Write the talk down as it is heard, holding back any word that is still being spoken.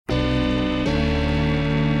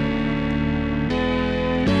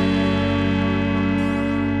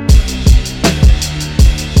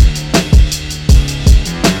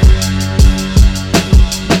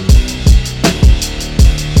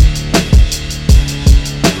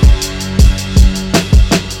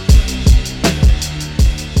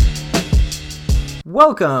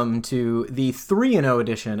Welcome to the 3-0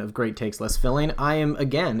 edition of Great Takes Less Filling. I am,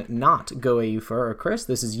 again, not Go AU or Chris.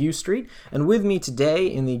 This is U Street. And with me today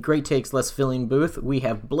in the Great Takes Less Filling booth, we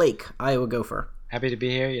have Blake, Iowa Gopher. Happy to be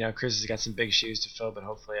here. You know, Chris has got some big shoes to fill, but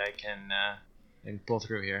hopefully I can pull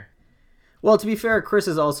through here. Well, to be fair, Chris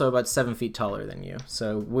is also about 7 feet taller than you,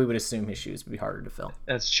 so we would assume his shoes would be harder to fill.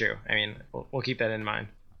 That's true. I mean, we'll keep that in mind.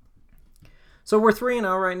 So we're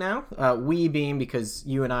 3-0 right now, we being because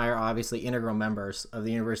you and I are obviously integral members of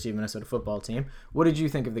the University of Minnesota football team. What did you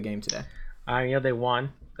think of the game today? They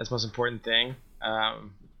won. That's the most important thing.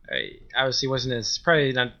 Obviously wasn't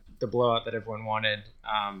probably not the blowout that everyone wanted,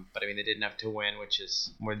 but I mean, they did enough to win, which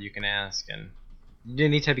is more than you can ask. And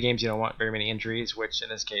in these type of games, you don't want very many injuries, which in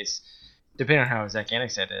this case, depending on how Zach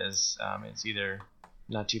Annexstad is, it's either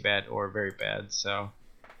not too bad or very bad. So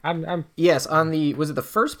I'm yes. Was it the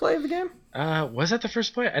first play of the game? Was that the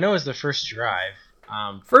first play? I know it was the first drive.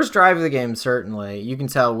 First drive of the game, certainly. You can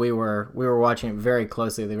tell we were watching it very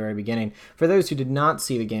closely at the very beginning. For those who did not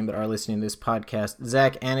see the game but are listening to this podcast,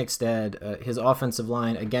 Zach Annexstad, his offensive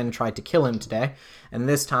line, again tried to kill him today. And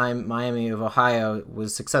this time, Miami of Ohio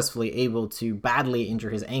was successfully able to badly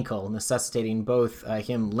injure his ankle, necessitating both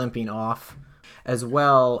him limping off as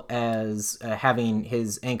well as having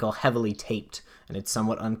his ankle heavily taped. And it's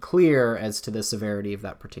somewhat unclear as to the severity of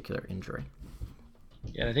that particular injury.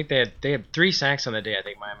 Yeah, I think they had 3 sacks on the day. I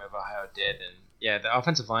think Miami of Ohio did, and yeah, the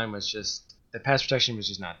offensive line was just the pass protection was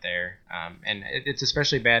just not there. And it's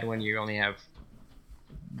especially bad when you only have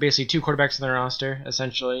basically 2 quarterbacks on the roster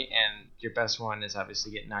essentially, and your best one is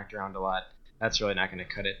obviously getting knocked around a lot. That's really not going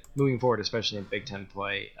to cut it moving forward, especially in Big Ten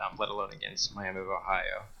play, let alone against Miami of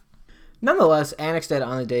Ohio. Nonetheless, Annexstad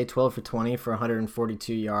on the day, 12 for 20 for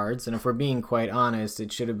 142 yards. And if we're being quite honest,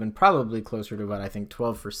 it should have been probably closer to about,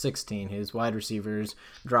 12 for 16. His wide receivers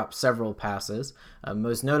dropped several passes,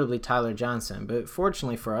 most notably Tyler Johnson. But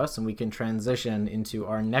fortunately for us, and we can transition into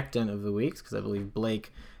our Necton of the weeks, because I believe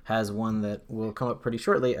Blake has one that will come up pretty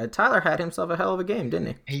shortly. Tyler had himself a hell of a game,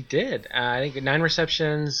 didn't he? He did. I think 9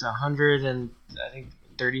 receptions, 100 and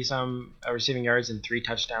 30-some receiving yards and 3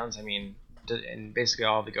 touchdowns. I mean, and basically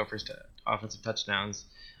all of the Gophers offensive touchdowns.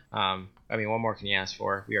 One more can you ask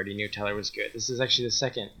for? We already knew Tyler was good. This is actually the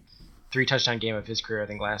second 3-touchdown game of his career. I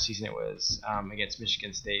think last season it was against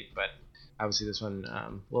Michigan State, but obviously this one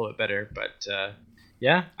a little bit better. But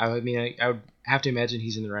I would have to imagine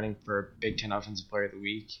he's in the running for Big Ten Offensive Player of the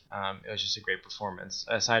Week. It was just a great performance.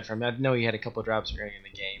 Aside from, I know he had a couple of drops early in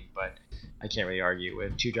the game, but I can't really argue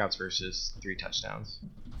with 2 drops versus 3 touchdowns.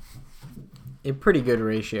 A pretty good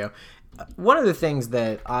ratio. One of the things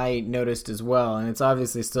that I noticed as well, and it's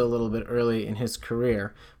obviously still a little bit early in his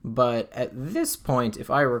career, but at this point, if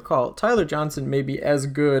I recall, Tyler Johnson may be as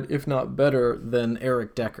good, if not better, than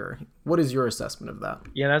Eric Decker. What is your assessment of that?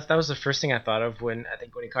 Yeah, that was the first thing I thought of when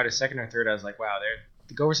he caught his second or third. I was like, wow,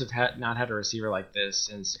 the Gophers have not had a receiver like this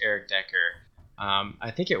since Eric Decker.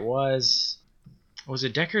 I think it was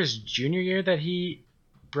it Decker's junior year that he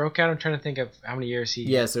broke out? I'm trying to think of how many years he...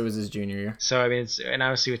 Yes, it was his junior year. So, and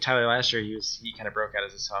obviously with Tyler last year, he kind of broke out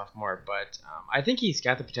as a sophomore, but I think he's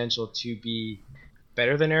got the potential to be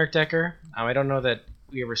better than Eric Decker. I don't know that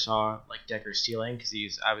we ever saw Decker's ceiling because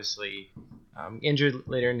he's obviously injured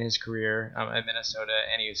later in his career at Minnesota,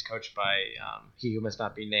 and he was coached by he who must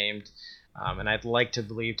not be named. And I'd like to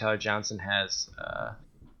believe Tyler Johnson has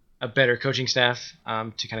a better coaching staff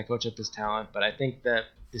to kind of coach up this talent, but I think that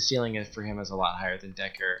the ceiling for him is a lot higher than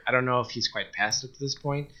Decker. I don't know if he's quite past it to this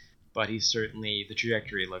point, but he's certainly, the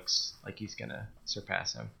trajectory looks like he's going to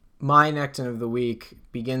surpass him. My Necton of the week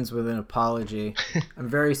begins with an apology. I'm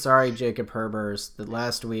very sorry, Jacob Herbers, that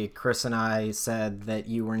last week Chris and I said that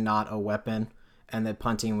you were not a weapon and that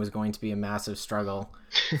punting was going to be a massive struggle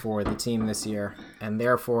for the team this year. And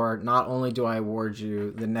therefore, not only do I award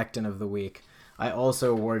you the Necton of the week, I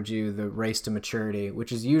also award you the Race to Maturity,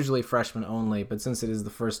 which is usually freshmen only, but since it is the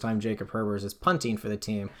first time Jacob Herbers is punting for the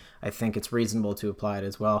team, I think it's reasonable to apply it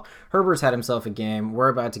as well. Herbers had himself a game. We're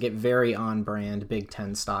about to get very on-brand Big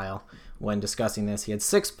Ten style when discussing this. He had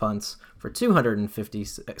 6 punts for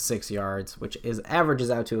 256 yards, which averages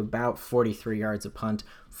out to about 43 yards a punt.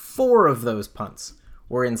 4 of those punts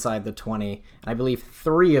were inside the 20, and I believe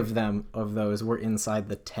 3 of those were inside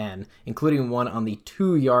the 10, including one on the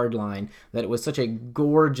 2-yard line that it was such a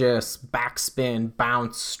gorgeous backspin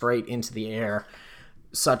bounce straight into the air,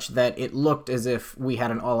 such that it looked as if we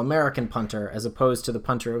had an All-American punter as opposed to the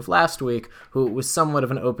punter of last week, who it was somewhat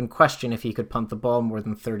of an open question if he could punt the ball more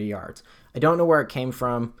than 30 yards. I don't know where it came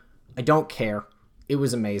from. I don't care. It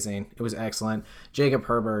was amazing. It was excellent. Jacob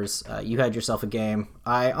Herbers, you had yourself a game.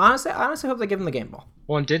 I honestly hope they give him the game ball.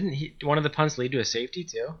 Well, and didn't one of the punts lead to a safety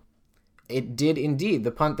too? It did indeed.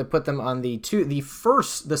 The punt that put them on the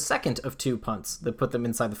second of two punts that put them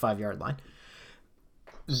inside the 5-yard line.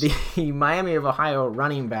 The Miami of Ohio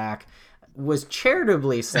running back was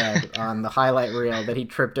charitably said on the highlight reel that he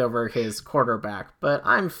tripped over his quarterback, but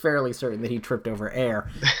I'm fairly certain that he tripped over air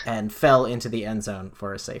and fell into the end zone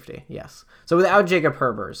for a safety. Yes. So without Jacob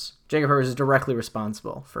Herbers is directly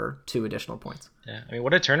responsible for 2 additional points. Yeah, I mean,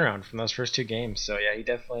 what a turnaround from those first 2 games. So yeah, he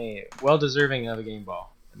definitely well deserving of a game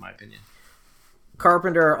ball, in my opinion.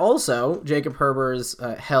 Carpenter also, Jacob Herbers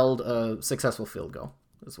held a successful field goal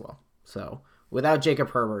as well. So without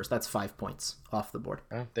Jacob Herbers, that's 5 points off the board.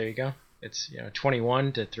 Oh, there you go. It's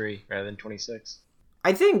 21-3 rather than 26.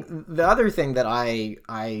 I think the other thing that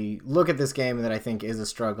I look at this game and that I think is a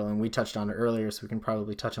struggle, and we touched on it earlier, so we can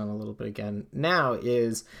probably touch on it a little bit again now,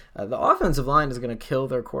 is the offensive line is going to kill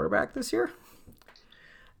their quarterback this year.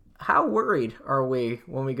 How worried are we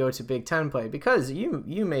when we go to Big Ten play? Because you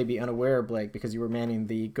may be unaware, Blake, because you were manning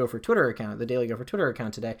the Gopher Twitter account, the Daily Gopher Twitter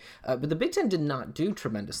account today, but the Big Ten did not do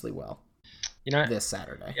tremendously well. This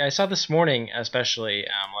Saturday. Yeah, I saw this morning, especially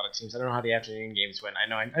a lot of teams. I don't know how the afternoon games went. I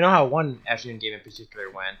know how one afternoon game in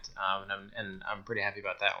particular went, and I'm pretty happy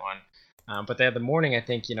about that one. But the morning, I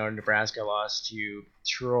think Nebraska lost to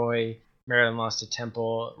Troy, Maryland lost to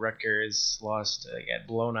Temple, Rutgers lost, got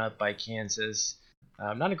blown up by Kansas.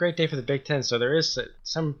 Not a great day for the Big Ten. So there is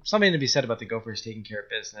something to be said about the Gophers taking care of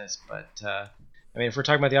business. But I mean, if we're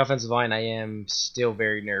talking about the offensive line, I am still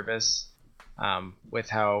very nervous with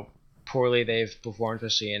how poorly they've performed,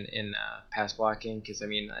 especially in pass blocking. Because I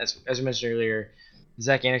mean, as we mentioned earlier,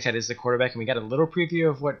 Zach Annexstad is the quarterback, and we got a little preview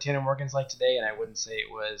of what Tanner Morgan's like today, and I wouldn't say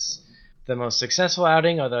it was the most successful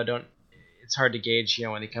outing, although it's hard to gauge,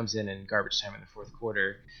 when he comes in garbage time in the fourth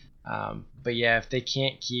quarter. But yeah, if they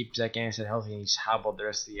can't keep Zach Annexstad healthy and he's hobbled the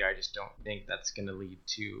rest of the year, I just don't think that's going to lead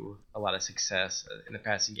to a lot of success in the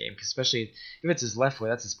passing game. Cause especially if it's his left foot,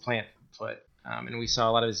 that's his plant foot, and we saw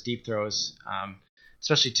a lot of his deep throws.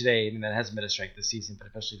 Especially today, I mean, that hasn't been a strike this season, but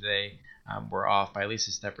especially today, we're off by at least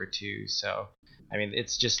a step or 2. So, I mean,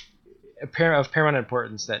 it's just of paramount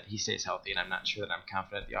importance that he stays healthy, and I'm not sure that I'm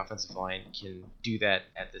confident the offensive line can do that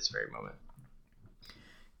at this very moment.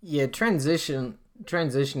 Yeah, transitioning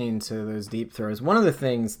to those deep throws, one of the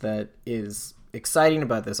things that is exciting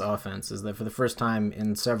about this offense is that for the first time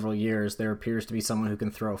in several years, there appears to be someone who can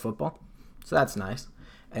throw a football. So that's nice.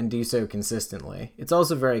 And do so consistently. It's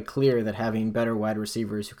also very clear that having better wide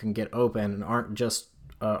receivers who can get open and aren't just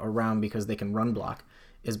around because they can run block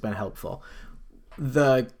has been helpful.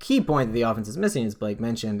 The key point that the offense is missing, as Blake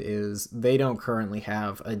mentioned, is they don't currently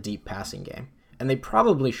have a deep passing game. And they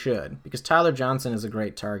probably should, because Tyler Johnson is a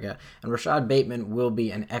great target, and Rashad Bateman will be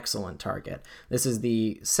an excellent target. This is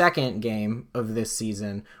the second game of this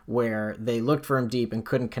season where they looked for him deep and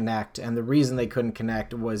couldn't connect, and the reason they couldn't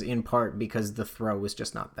connect was in part because the throw was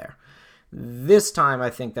just not there. This time, I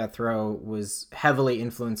think that throw was heavily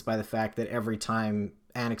influenced by the fact that every time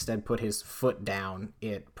Annexstad put his foot down,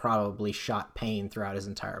 it probably shot pain throughout his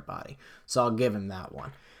entire body. So I'll give him that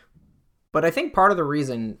one. But I think part of the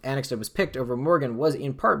reason Annexstad was picked over Morgan was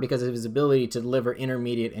in part because of his ability to deliver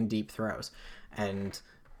intermediate and deep throws. And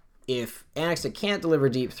if Annexstad can't deliver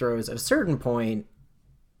deep throws, at a certain point,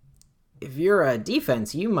 if you're a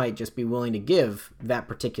defense, you might just be willing to give that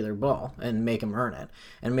particular ball and make him earn it,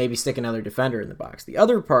 and maybe stick another defender in the box. The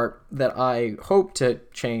other part that I hope to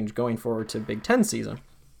change going forward to Big Ten season,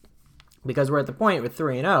 because we're at the point with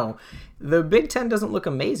 3-0, the Big Ten doesn't look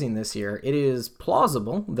amazing this year. It is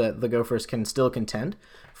plausible that the Gophers can still contend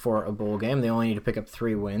for a bowl game. They only need to pick up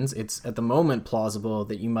 3 wins. It's at the moment plausible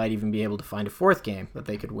that you might even be able to find a 4th game that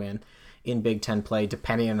they could win in Big Ten play,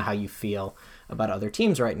 depending on how you feel about other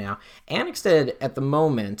teams right now. Annexstad, at the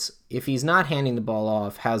moment, if he's not handing the ball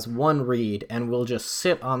off, has 1 read and will just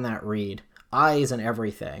sit on that read, eyes and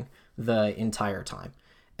everything, the entire time.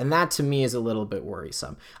 And that, to me, is a little bit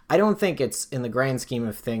worrisome. I don't think it's, in the grand scheme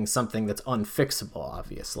of things, something that's unfixable,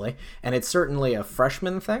 obviously. And it's certainly a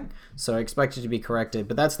freshman thing, so I expect it to be corrected.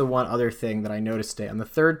 But that's the one other thing that I noticed today. On the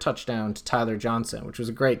 3rd touchdown to Tyler Johnson, which was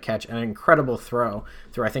a great catch and an incredible throw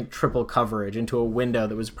through, I think, triple coverage into a window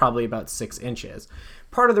that was probably about 6 inches.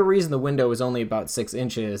 Part of the reason the window was only about 6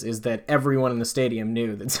 inches is that everyone in the stadium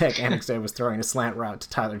knew that Zach Annexstad was throwing a slant route to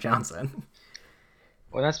Tyler Johnson.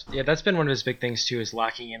 Well, that's been one of his big things too, is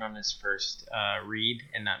locking in on his first read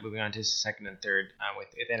and not moving on to his second and third with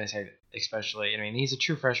Annexstad especially. I mean, he's a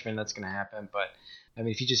true freshman, that's going to happen, but I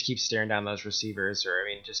mean, if he just keeps staring down those receivers, or I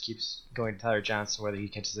mean, just keeps going to Tyler Johnson whether he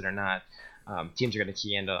catches it or not, teams are going to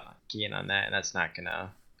key in on that, and that's not going to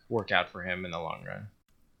work out for him in the long run.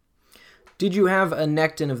 Did you have a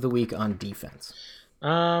Necton of the week on defense?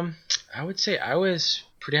 I would say I was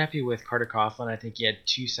pretty happy with Carter Coughlin. I think he had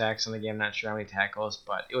 2 sacks on the game. Not sure how many tackles,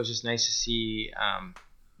 but it was just nice to see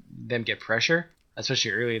them get pressure,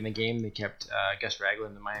 especially early in the game. They kept Gus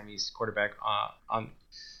Ragland, the Miami's quarterback, on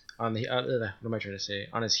the what am I trying to say?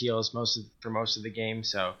 On his heels for most of the game.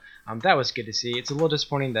 So that was good to see. It's a little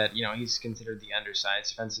disappointing that he's considered the undersized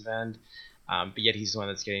defensive end, but yet he's the one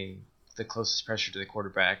that's getting the closest pressure to the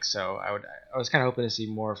quarterback. So I was kind of hoping to see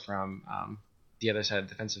more from the other side of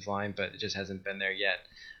the defensive line, but it just hasn't been there yet.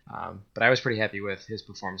 But I was pretty happy with his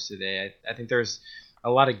performance today. I think there's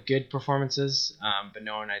a lot of good performances, but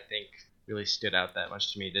no one I think really stood out that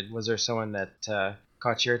much to me. Was there someone that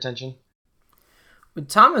caught your attention?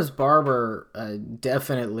 Thomas Barber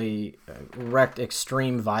definitely wreaked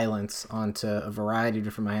extreme violence onto a variety of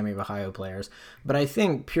different Miami of Ohio players, but I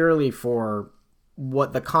think purely for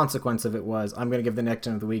what the consequence of it was, I'm going to give the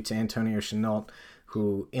nickname of the week to Antonio Shenault,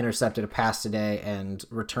 who intercepted a pass today and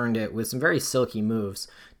returned it with some very silky moves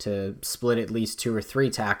to split at least 2 or 3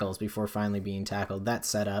 tackles before finally being tackled. That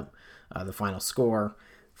set up the final score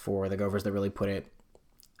for the Gophers that really put it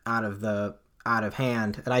out of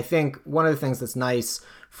hand. And I think one of the things that's nice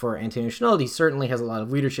for Antonio Shenault, he certainly has a lot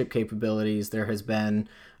of leadership capabilities. There has been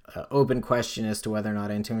open question as to whether or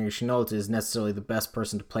not Antonio Shenault is necessarily the best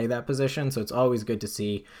person to play that position. So it's always good to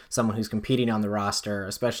see someone who's competing on the roster,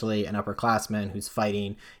 especially an upperclassman who's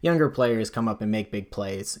fighting younger players, come up and make big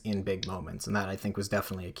plays in big moments. And that, I think, was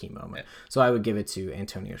definitely a key moment. So I would give it to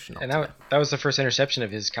Antonio Shenault. And that was the first interception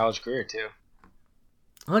of his college career, too.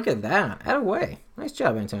 Look at that. Attaboy. Nice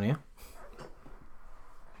job, Antonio.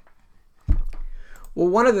 Well,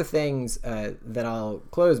 one of the things that I'll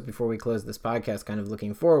close before we close this podcast, kind of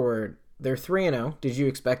looking forward, they're 3-0. Did you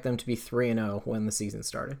expect them to be 3-0 when the season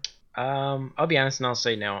started? I'll be honest and I'll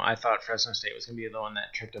say no. I thought Fresno State was going to be the one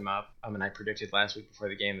that tripped them up. And I predicted last week before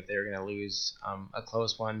the game that they were going to lose a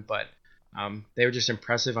close one. But they were just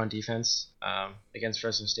impressive on defense against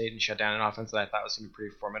Fresno State and shut down an offense that I thought was going to be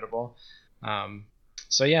pretty formidable.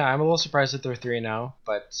 So, yeah, I'm a little surprised that they're 3-0.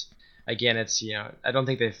 But, again, it's, I don't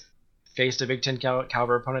think they've faced a Big Ten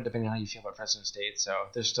caliber opponent, depending on how you feel about Fresno State. So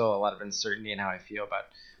there's still a lot of uncertainty in how I feel about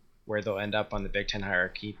where they'll end up on the Big Ten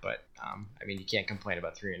hierarchy. But, you can't complain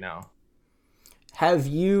about 3-0. Have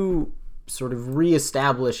you sort of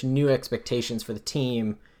reestablished new expectations for the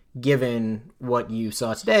team, given what you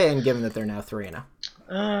saw today and given that they're now 3-0?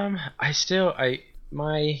 I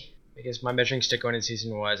guess my measuring stick going into the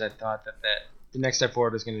season was I thought that the next step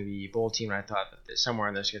forward was going to be bowl team, and I thought that somewhere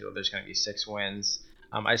on their schedule there's going to be 6 wins.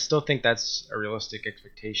 I still think that's a realistic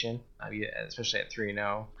expectation, especially at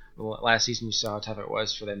 3-0. Last season you saw how tough it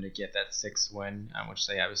was for them to get that 6th win, which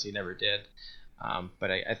they obviously never did.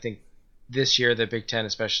 But I think this year the Big Ten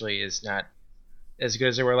especially is not as good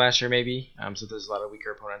as they were last year maybe. So there's a lot of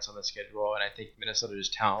weaker opponents on the schedule, and I think Minnesota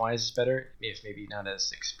just talent-wise is better, if maybe not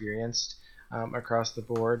as experienced across the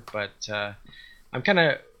board. But I'm kind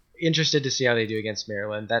of interested to see how they do against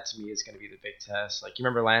Maryland. That to me is going to be the big test. Like, you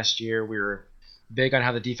remember last year we were big on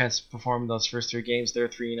how the defense performed those first 3 games. They're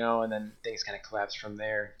 3-0, and then things kind of collapsed from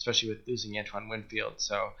there, especially with losing Antoine Winfield.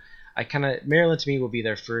 So Maryland to me will be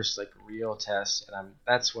their first real test, and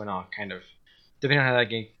that's when I'll kind of, depending on how that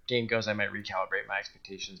game goes, I might recalibrate my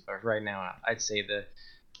expectations. But right now, I'd say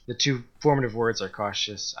the 2 formative words are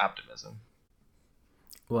cautious optimism.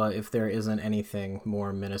 Well, if there isn't anything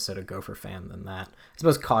more Minnesota Gopher fan than that. I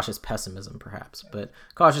suppose cautious pessimism, perhaps. But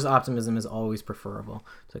cautious optimism is always preferable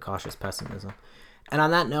to cautious pessimism. And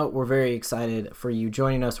on that note, we're very excited for you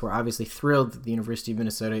joining us. We're obviously thrilled that the University of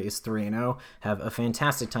Minnesota is 3-0. Have a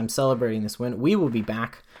fantastic time celebrating this win. We will be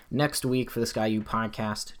back next week for the Sky U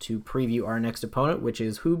podcast to preview our next opponent, which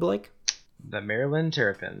is who, Blake? The Maryland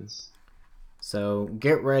Terrapins. So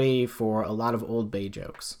get ready for a lot of Old Bay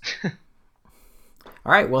jokes.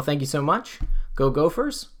 All right, well, thank you so much. Go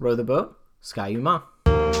Gophers, row the boat, Sky U Ma.